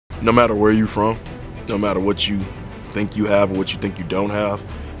No matter where you're from, no matter what you think you have or what you think you don't have,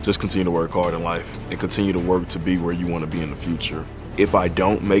 just continue to work hard in life and continue to work to be where you want to be in the future. If I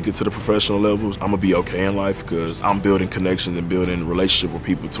don't make it to the professional levels, I'm gonna be okay in life because I'm building connections and building a relationship with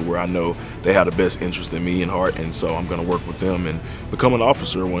people to where I know they have the best interest in me in heart, and so I'm gonna work with them and become an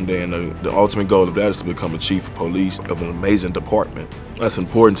officer one day, and the ultimate goal of that is to become a chief of police of an amazing department. That's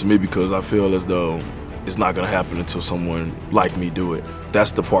important to me because I feel as though it's not gonna happen until someone like me do it.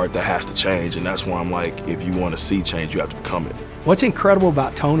 That's the part that has to change, and that's why I'm like, if you wanna see change, you have to become it. What's incredible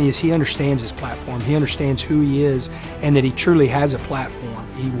about Tony is he understands his platform. He understands who he is and that he truly has a platform.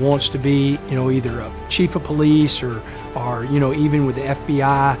 He wants to be, either a chief of police or even with the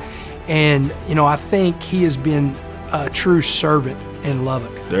FBI. And, I think he has been a true servant in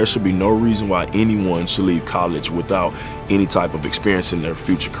Lubbock. There should be no reason why anyone should leave college without any type of experience in their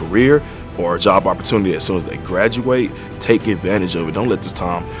future career or a job opportunity as soon as they graduate. Take advantage of it. Don't let this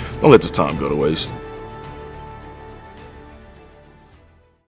time go to waste.